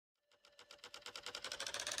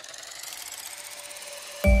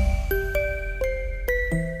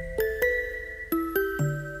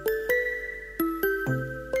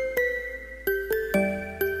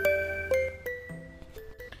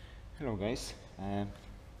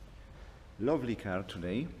Lovely car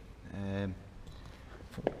today.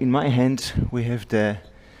 In my hand we have the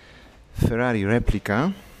Ferrari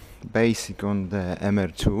Replica, basic on the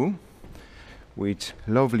MR2, with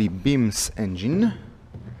lovely Beams engine.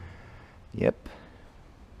 Yep,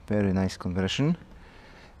 very nice conversion.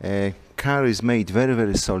 Car is made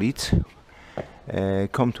very solid.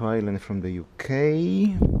 Come to Ireland from the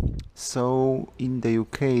UK. So in the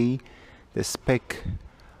UK the spec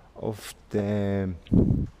of the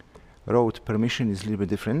road permission is a little bit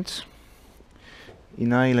different.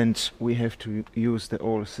 In Ireland we have to use the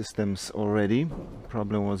old systems already.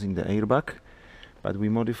 Problem was in the airbag, but we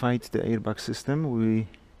modified the airbag system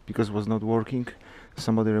because it was not working.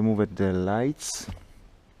 Somebody removed the lights.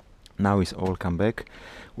 Now it's all come back.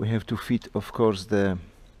 We have to fit, of course, the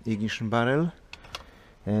ignition barrel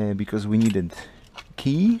because we needed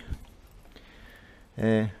key.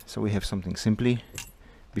 So we have something simply.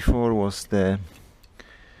 Before was the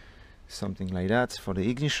something like that for the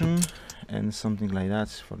ignition and something like that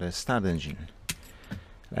for the start engine,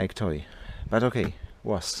 like toy. But okay,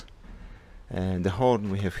 was the horn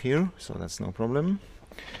we have here, so that's no problem.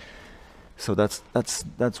 So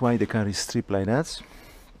that's why the car is stripped like that.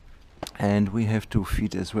 And we have to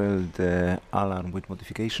fit as well the alarm with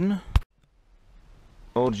modification.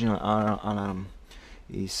 Original alarm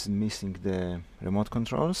is missing the remote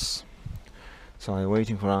controls, so I'm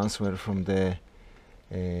waiting for answer from the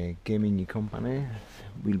gaming company.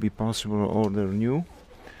 Will be possible to order new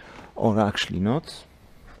or actually not.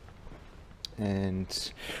 And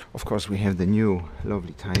of course we have the new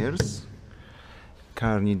lovely tires.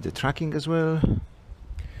 Car need the tracking as well.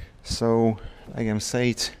 So like I'm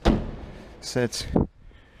said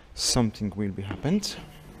something will be happened.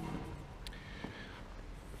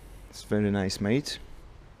 It's very nice made.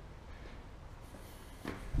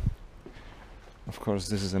 Of course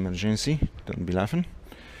this is emergency, don't be laughing.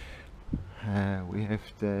 We have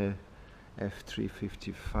the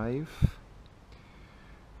F355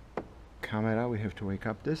 camera, we have to wake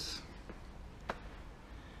up this.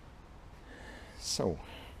 So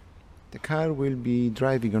the car will be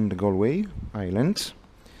driving on the Galway Island.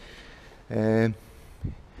 From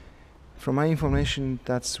my information,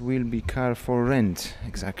 that will be car for rent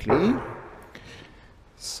exactly.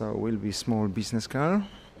 So will be small business car.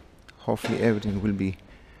 Hopefully everything will be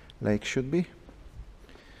like should be.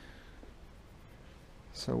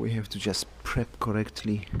 So we have to just prep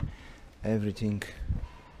correctly everything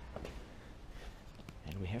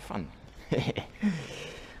and we have fun.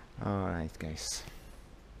 Alright guys,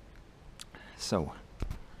 so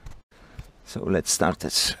let's start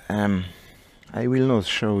it. I will not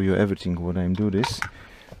show you everything what I'm do this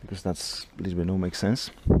because that's a little bit no make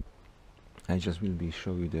sense. I just will be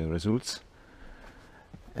show you the results,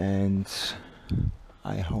 and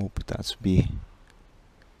I hope that's be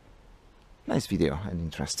nice video and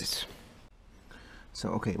interested. So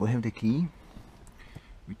okay, we have the key.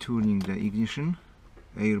 We're tuning the ignition.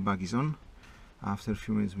 Airbag is on. After a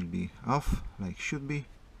few minutes will be off like should be,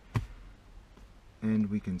 and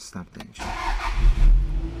we can start the engine.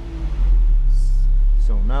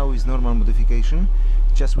 So now is normal modification,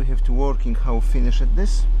 just we have to working how finish at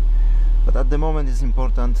this, but at the moment it's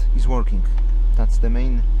important is working. That's the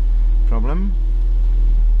main problem.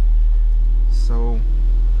 So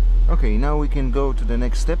okay, now we can go to the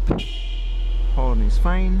next step. Horn is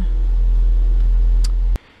fine.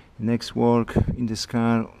 Next work in this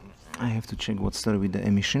car, I have to check what's story with the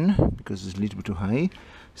emission because it's a little bit too high.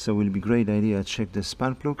 So it will be great idea check the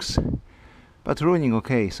spark plugs. But running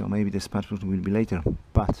okay, so maybe the spark plug will be later.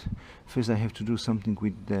 But first I have to do something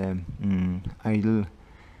with the idle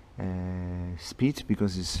speed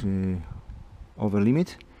because it's over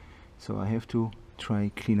limit. So I have to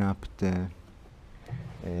try clean up the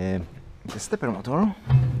stepper motor.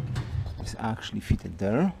 It's actually fitted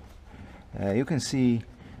there. You can see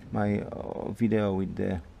my video with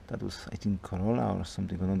the, that was I think Corolla or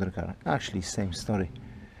something, another car. Actually same story.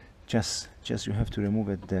 Just you have to remove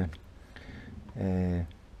it the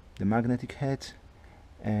magnetic head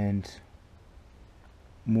and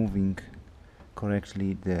moving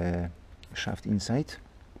correctly the shaft inside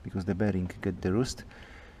because the bearing get the rust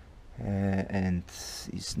and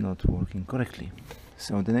it's not working correctly.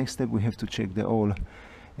 So the next step we have to check the all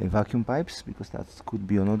vacuum pipes because that could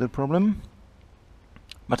be another problem.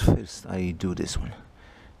 But first I do this one.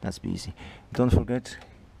 That's easy. Don't forget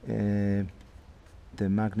the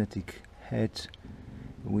magnetic head.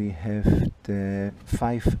 We have the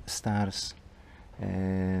 5 stars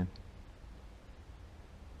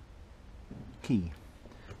key,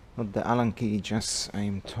 not the Allen key. Just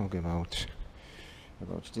I'm talking about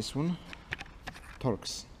this one.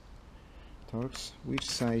 Torx torques. Which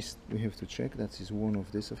size we have to check? That is one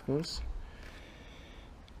of this, of course.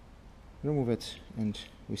 Remove it and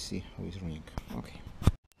we see how it's running. Okay.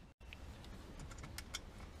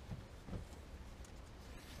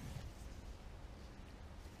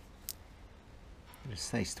 There's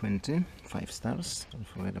size 20, 5 stars, don't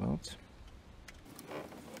forget about.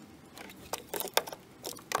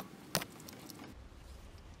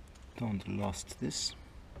 Don't lost this,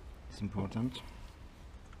 it's important.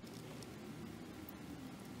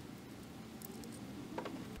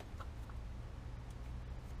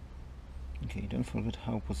 Okay, don't forget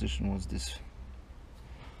how position was this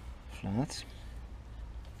flat.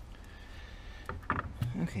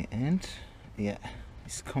 Okay, and yeah,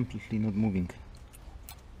 it's completely not moving.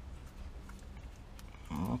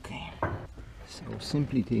 Okay, so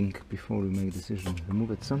simply think before you make a decision.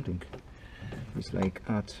 Remove it something. It's like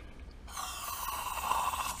add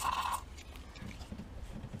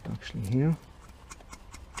actually here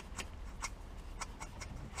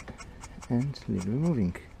and leave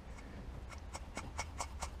removing.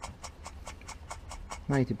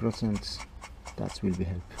 90% that will be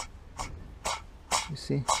help. You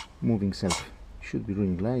see, moving self should be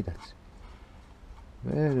running like that.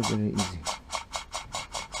 Very easy.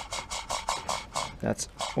 That's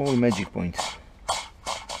all magic point.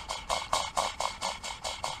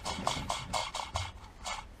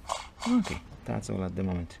 Okay, that's all at the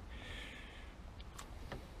moment.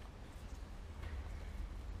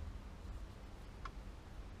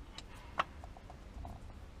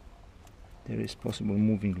 There is possible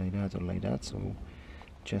moving like that or like that, so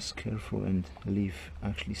just careful and leave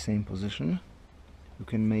actually same position. You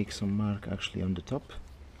can make some mark actually on the top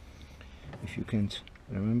if you can't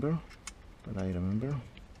remember, but I remember.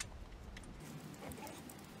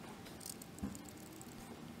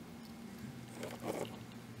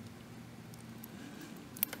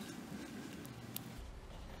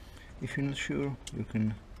 If you're not sure, you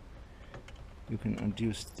can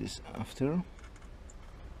adjust this after.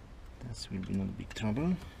 That will be not a big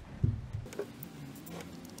trouble.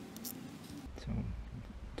 So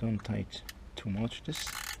don't tight too much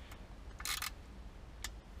this,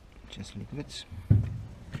 just a little bit.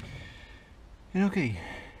 And okay,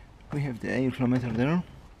 we have the airflow meter there.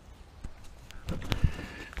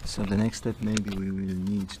 So the next step, maybe we will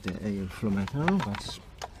need the airflow meter, but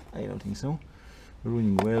I don't think so.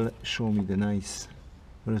 Running well, show me the nice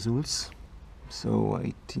results, so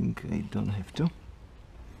I think I don't have to.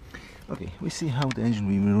 Okay, we see how the engine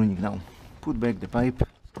will be running now. Put back the pipe,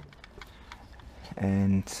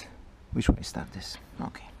 and which way start this?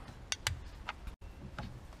 Okay.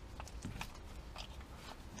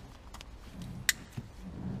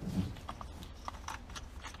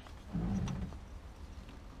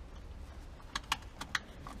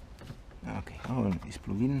 Okay, oil is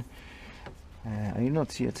plugged in. I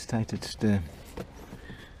not yet tightened the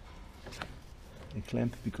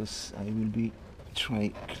clamp because I will be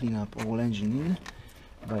try clean up all engine in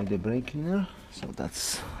by the brake cleaner, so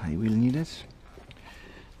that's I will need it.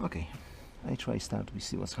 Okay, I try start, we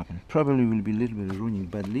see what's happening. Probably will be a little bit running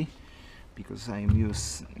badly because I am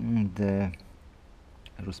using the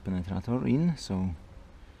rust penetrator in, so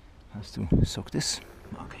has to soak this.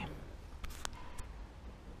 Okay.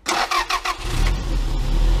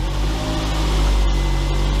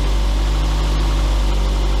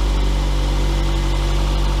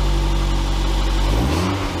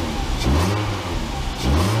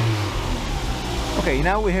 Okay,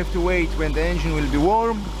 now we have to wait when the engine will be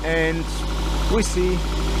warm and we see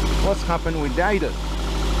what's happened with the idle.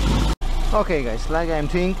 Okay guys, like I'm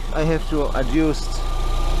thinking, I have to adjust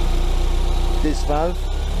this valve.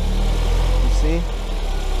 You see?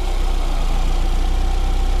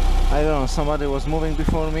 I don't know, somebody was moving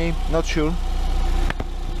before me, not sure.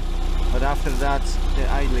 But after that the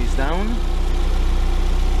idle is down.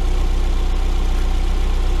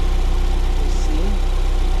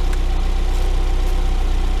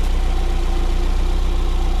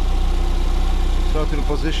 Throttle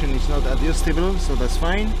position is not adjustable, so that's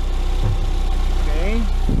fine. Okay.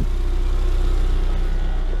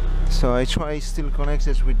 So I try still connect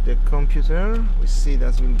it with the computer. We see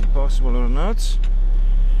that will be possible or not.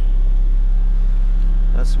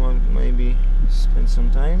 That's one, maybe spend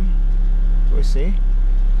some time. We see.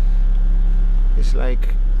 It's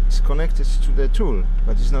like it's connected to the tool,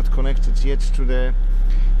 but it's not connected yet to the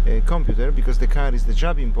computer because the car is the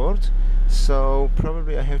job import. So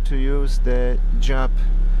probably I have to use the job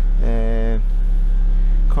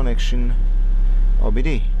connection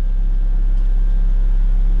OBD.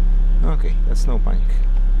 Okay, that's no panic.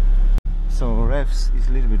 So revs is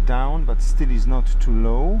a little bit down, but still is not too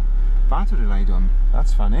low. Battery light on,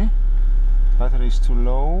 that's funny. Battery is too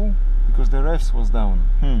low because the revs was down.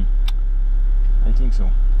 I think so.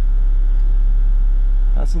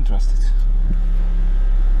 That's interesting.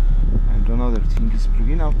 And another thing is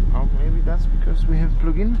plug-in. Or maybe that's because we have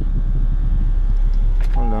plug-in.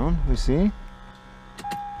 Hold on, we see.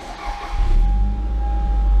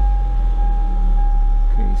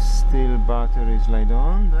 Okay, still battery is light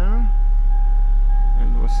on there.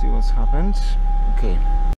 And we'll see what's happened.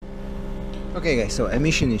 Okay guys, so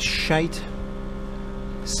emission is shite,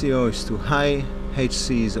 CO is too high,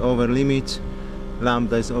 HC is over limit,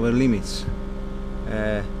 lambda is over limits.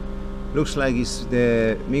 Looks like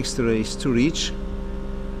the mixture is too rich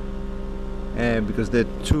because the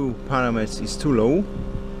two parameters is too low.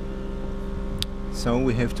 So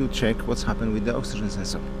we have to check what's happened with the oxygen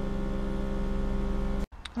sensor.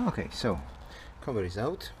 Okay, so cover is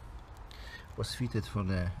out. Was fitted for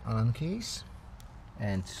the Allen case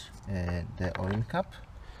and the oil cap.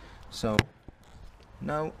 So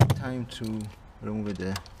now time to remove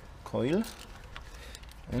the coil,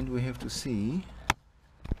 and we have to see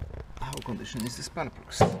how condition is the spark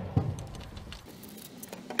plugs.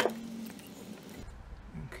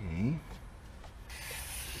 Okay,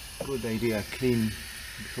 good idea, clean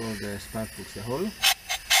before the spark plugs the hole.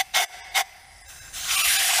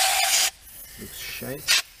 Looks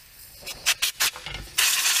shite.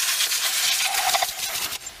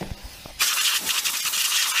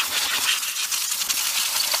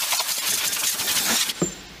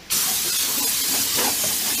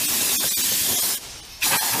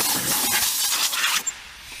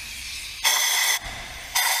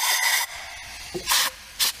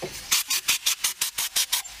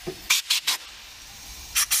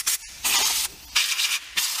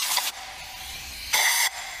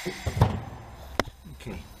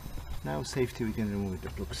 Okay, now safety, we can remove the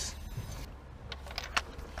plugs.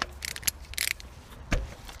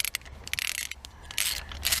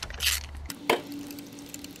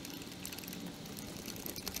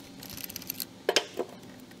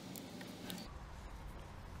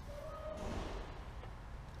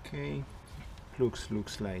 Okay, plugs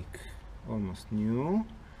looks like almost new.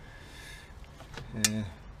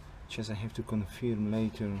 Just I have to confirm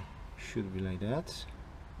later, should be like that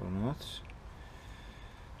or not.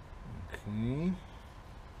 Okay,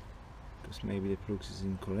 because maybe the plugs is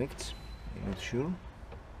incorrect, I'm not sure.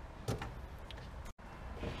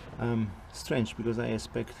 Strange, because I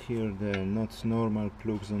expect here the not normal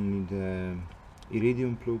plugs, only the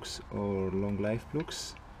iridium plugs or long life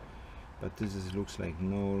plugs, but this is, looks like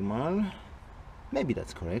normal. Maybe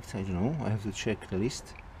that's correct, I don't know, I have to check the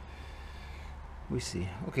list. We see.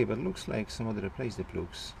 Okay, but looks like somebody replaced the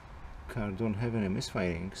plugs. Car don't have any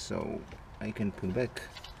misfiring, so I can put back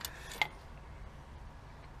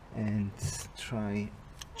and try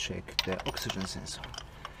check the oxygen sensor.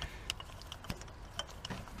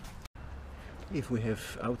 If we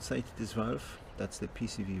have outside this valve, that's the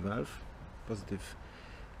PCV valve, positive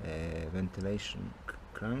ventilation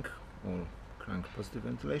crank or crank positive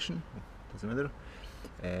ventilation, doesn't matter.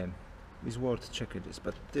 It's worth checking this,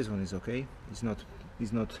 but this one is okay.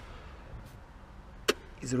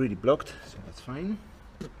 It's really blocked, so that's fine.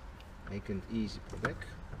 I can easily put back.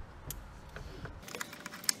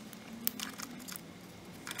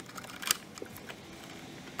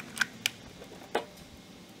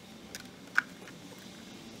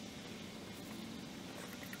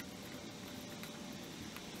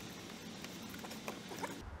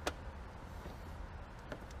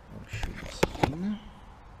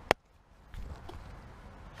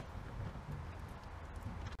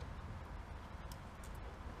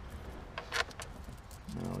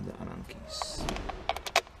 Now the Allen keys.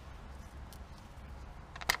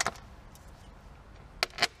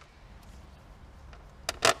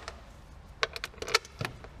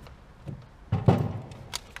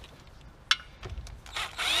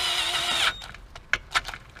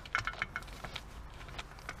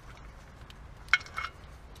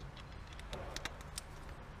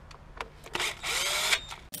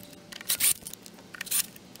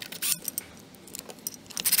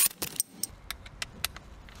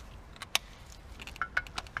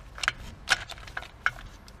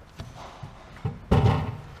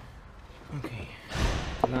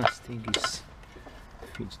 Last thing is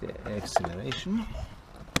fix the acceleration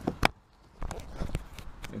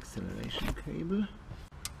cable.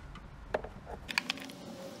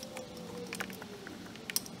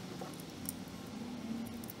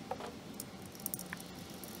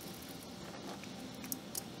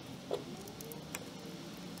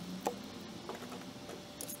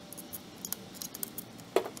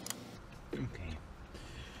 Okay,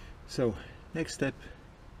 so next step,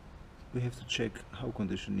 we have to check how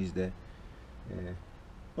condition is the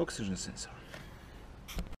oxygen sensor.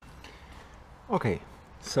 Okay,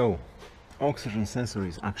 so oxygen sensor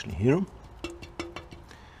is actually here.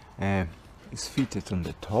 It's fitted on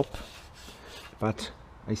the top, but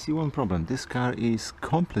I see one problem. This car is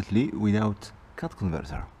completely without cut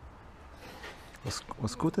converter.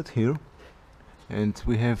 Was coated here, and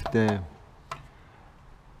we have the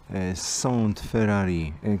sound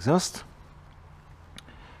Ferrari exhaust.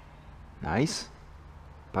 Nice,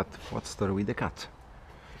 but what's the story with the cut?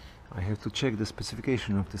 I have to check the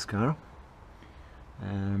specification of this car,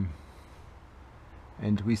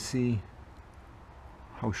 and we see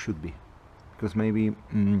how should be, because maybe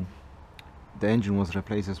the engine was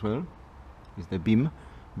replaced as well. Is the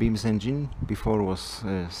Beam's engine. Before was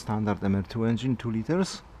standard MR2 engine, 2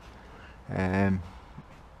 liters, and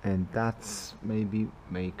that's maybe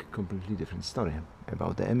make completely different story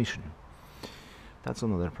about the emission. That's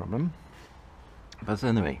another problem. But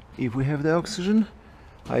anyway, if we have the oxygen,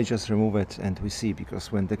 I just remove it and we see,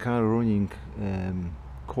 because when the car running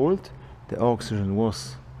cold, the oxygen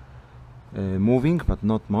was moving, but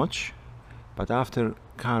not much. But after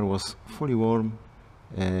car was fully warm,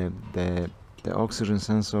 the oxygen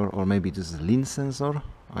sensor, or maybe this is a lean sensor,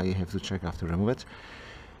 I have to check after remove it,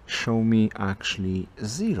 show me actually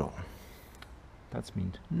 0. That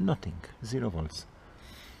means nothing, 0 volts.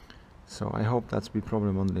 So I hope that's the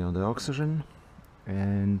problem only on the oxygen,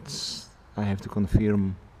 and I have to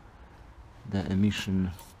confirm the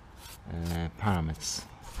emission parameters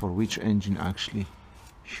for which engine actually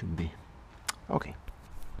should be. Okay.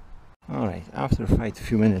 Alright, after fight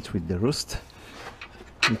few minutes with the rust,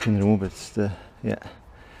 you can remove it. Yeah,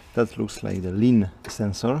 that looks like the lean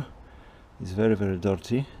sensor. It's very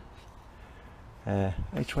dirty.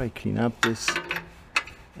 I try clean up this,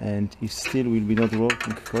 and if still will be not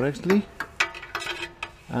working correctly,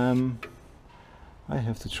 I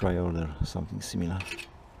have to try order something similar.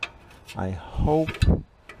 I hope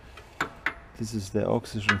this is the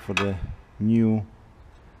oxygen for the new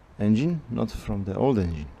engine, not from the old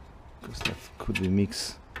engine, because that could be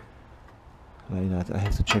mixed like that. I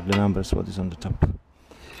have to check the numbers, what is on the top.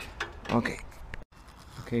 Okay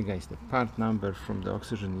guys, the part number from the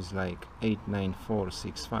oxygen is like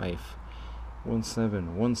 89465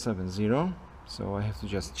 so I have to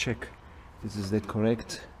just check this is the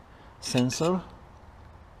correct sensor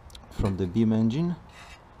from the Beam engine,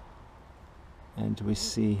 and we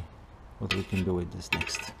see what we can do with this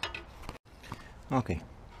next. Okay,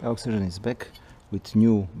 the oxygen is back with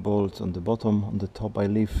new bolt on the bottom. On the top I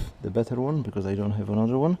leave the better one because I don't have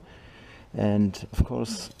another one, and of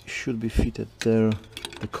course should be fitted there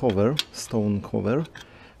the cover, stone cover,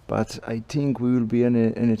 but I think we will be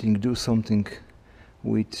do something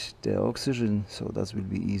with the oxygen, so that will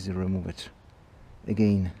be easy to remove it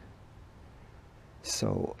again.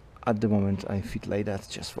 So at the moment I fit like that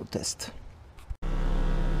just for test.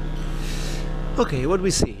 Okay, what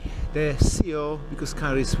we see, the CO, because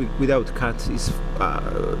car is without cut, is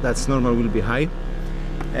that's normal, will be high.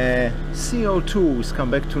 CO2 is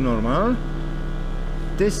come back to normal.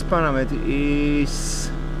 This parameter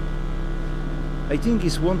is, I think,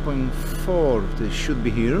 is 1.4. This should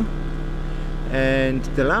be here, and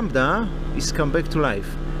the lambda is come back to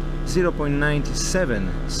life, 0.97.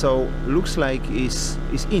 So looks like is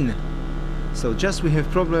in. So just we have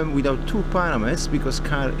problem without 2 parameters because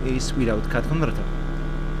car is without cut converter.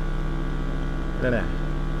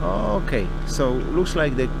 Okay, so looks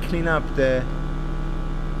like they clean up the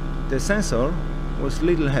sensor was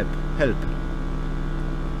little help.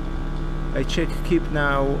 I check keep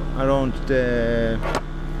now around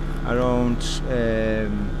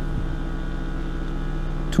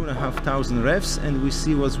 2,500 revs, and we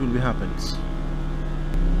see what will be happens.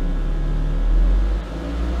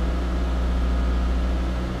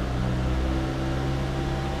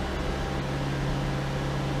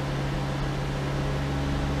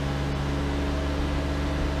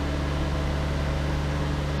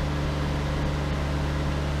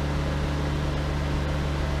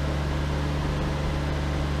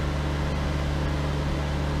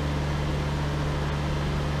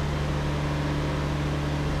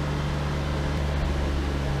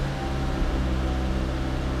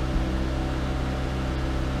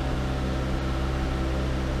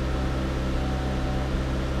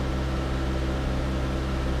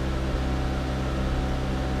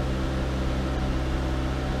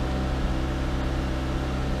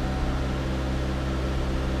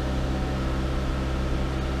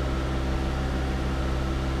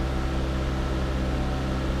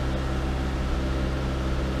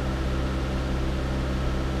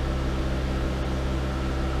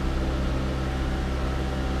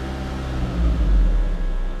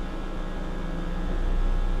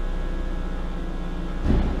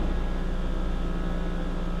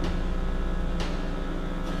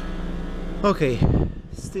 Okay,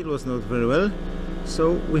 still was not very well,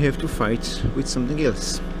 so we have to fight with something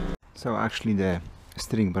else. So actually the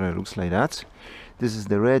steering barrel looks like that. This is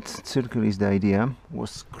the red circle is the idea,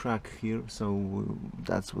 was crack here, so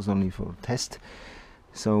that was only for test.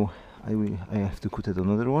 So I have to cut it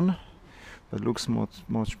another one, but looks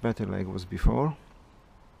much better like it was before.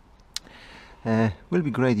 Will be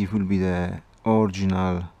great if it will be the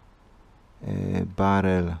original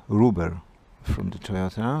barrel rubber from the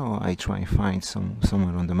Toyota, or I try and find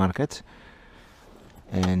somewhere on the market,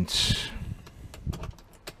 and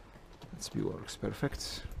let's be works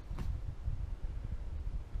perfect.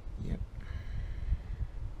 Yep,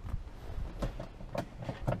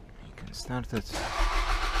 you can start it.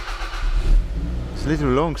 It's a little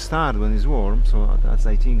long start when it's warm, so that's,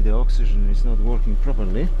 I think the oxygen is not working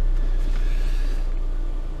properly.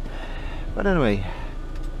 But anyway,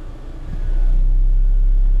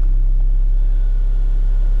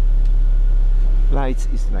 lights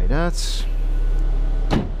is like that.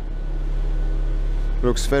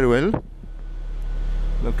 Looks very well.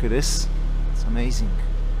 Look at this, it's amazing.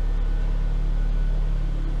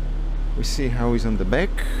 We see how it's on the back.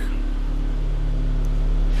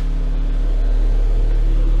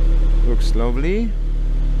 Looks lovely.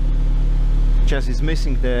 Just is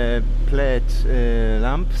missing the LED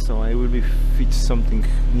lamp, so I will be fit something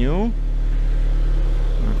new.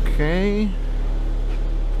 Okay.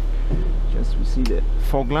 Just we see the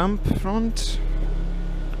fog lamp front.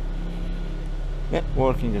 Yeah,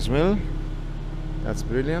 working as well. That's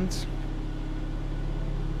brilliant.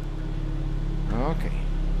 Okay.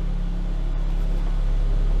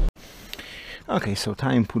 Okay, so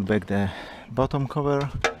time put back the bottom cover,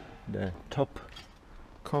 the top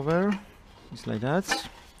cover is like that.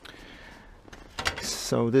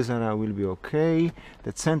 So this area will be okay.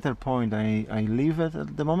 The center point I leave it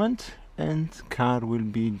at the moment, and car will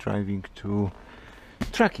be driving to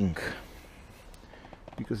tracking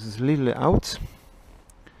because it's a little out,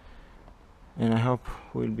 and I hope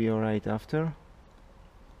we'll be alright after.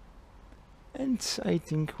 And I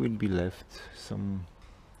think we'll be left some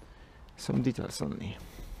details only.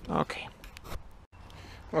 Okay.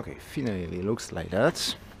 Okay, finally looks like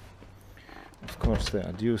that. Of course the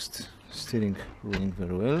adjust steering running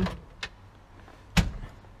very well.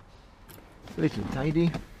 Little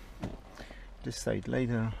tidy. This side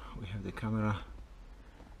later we have the camera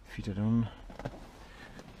fitted on.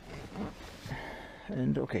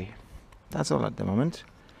 And okay, that's all at the moment.